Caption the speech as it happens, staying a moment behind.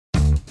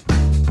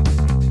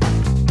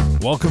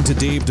Welcome to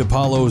Dave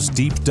DiPaolo's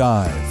Deep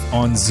Dive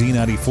on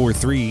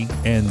Z94.3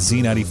 and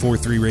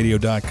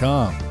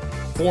Z94.3radio.com.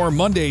 For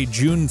Monday,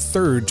 June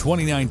 3rd,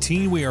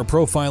 2019, we are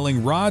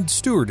profiling Rod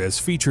Stewart as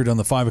featured on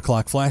the 5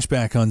 o'clock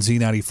flashback on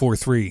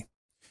Z94.3.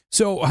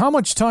 So how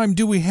much time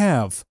do we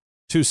have?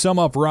 To sum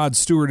up Rod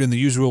Stewart in the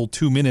usual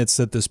 2 minutes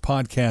that this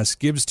podcast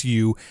gives to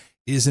you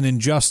is an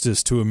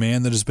injustice to a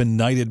man that has been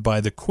knighted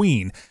by the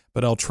Queen,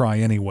 but I'll try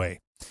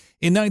anyway.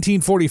 In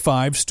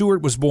 1945,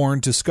 Stewart was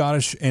born to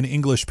Scottish and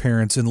English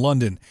parents in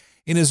London.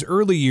 In his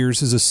early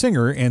years as a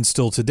singer, and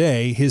still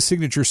today, his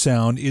signature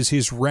sound is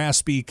his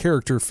raspy,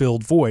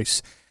 character-filled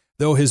voice,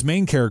 though his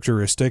main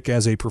characteristic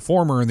as a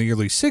performer in the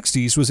early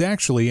 60s was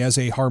actually as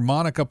a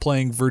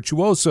harmonica-playing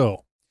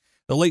virtuoso.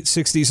 The late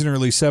 60s and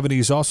early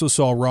 70s also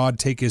saw Rod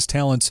take his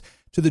talents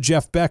to the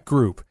Jeff Beck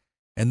Group,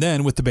 and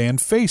then with the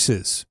band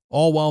Faces,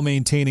 all while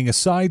maintaining a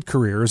side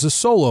career as a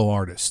solo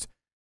artist.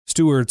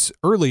 Stewart's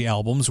early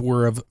albums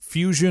were of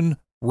fusion,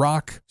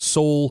 rock,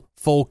 soul,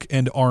 folk,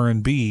 and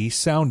R&B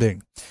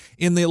sounding.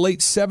 In the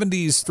late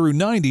 70s through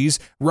 90s,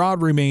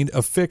 Rod remained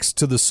affixed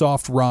to the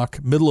soft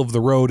rock,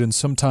 middle-of-the-road, and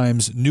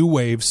sometimes new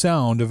wave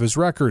sound of his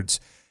records.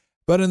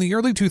 But in the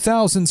early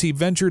 2000s, he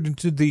ventured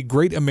into the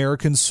Great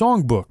American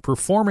Songbook,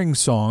 performing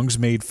songs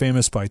made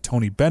famous by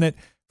Tony Bennett,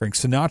 Frank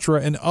Sinatra,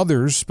 and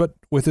others, but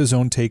with his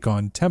own take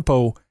on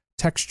tempo,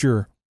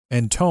 texture,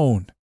 and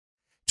tone.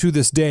 To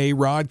this day,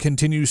 Rod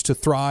continues to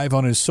thrive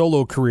on his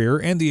solo career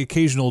and the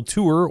occasional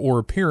tour or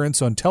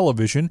appearance on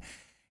television.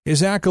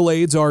 His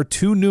accolades are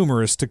too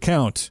numerous to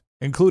count,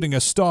 including a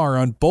star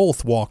on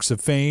both walks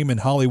of fame in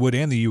Hollywood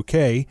and the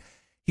UK.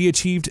 He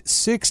achieved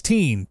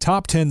 16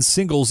 top 10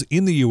 singles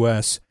in the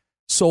US,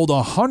 sold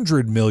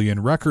 100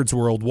 million records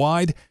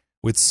worldwide,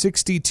 with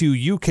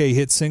 62 UK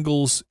hit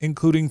singles,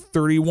 including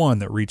 31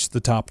 that reached the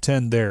top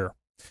 10 there.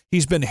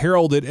 He's been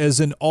heralded as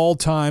an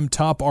all-time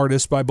top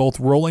artist by both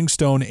Rolling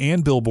Stone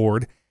and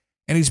Billboard,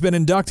 and he's been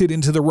inducted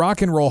into the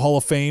Rock and Roll Hall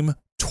of Fame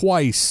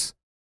twice,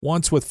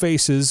 once with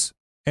Faces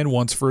and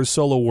once for his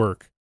solo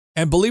work.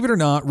 And believe it or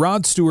not,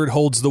 Rod Stewart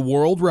holds the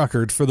world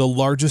record for the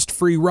largest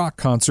free rock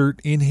concert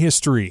in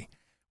history,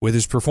 with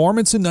his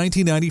performance in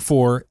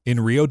 1994 in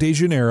Rio de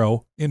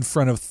Janeiro in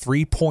front of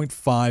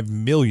 3.5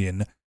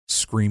 million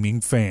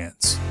screaming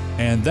fans.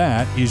 And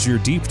that is your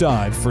deep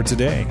dive for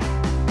today.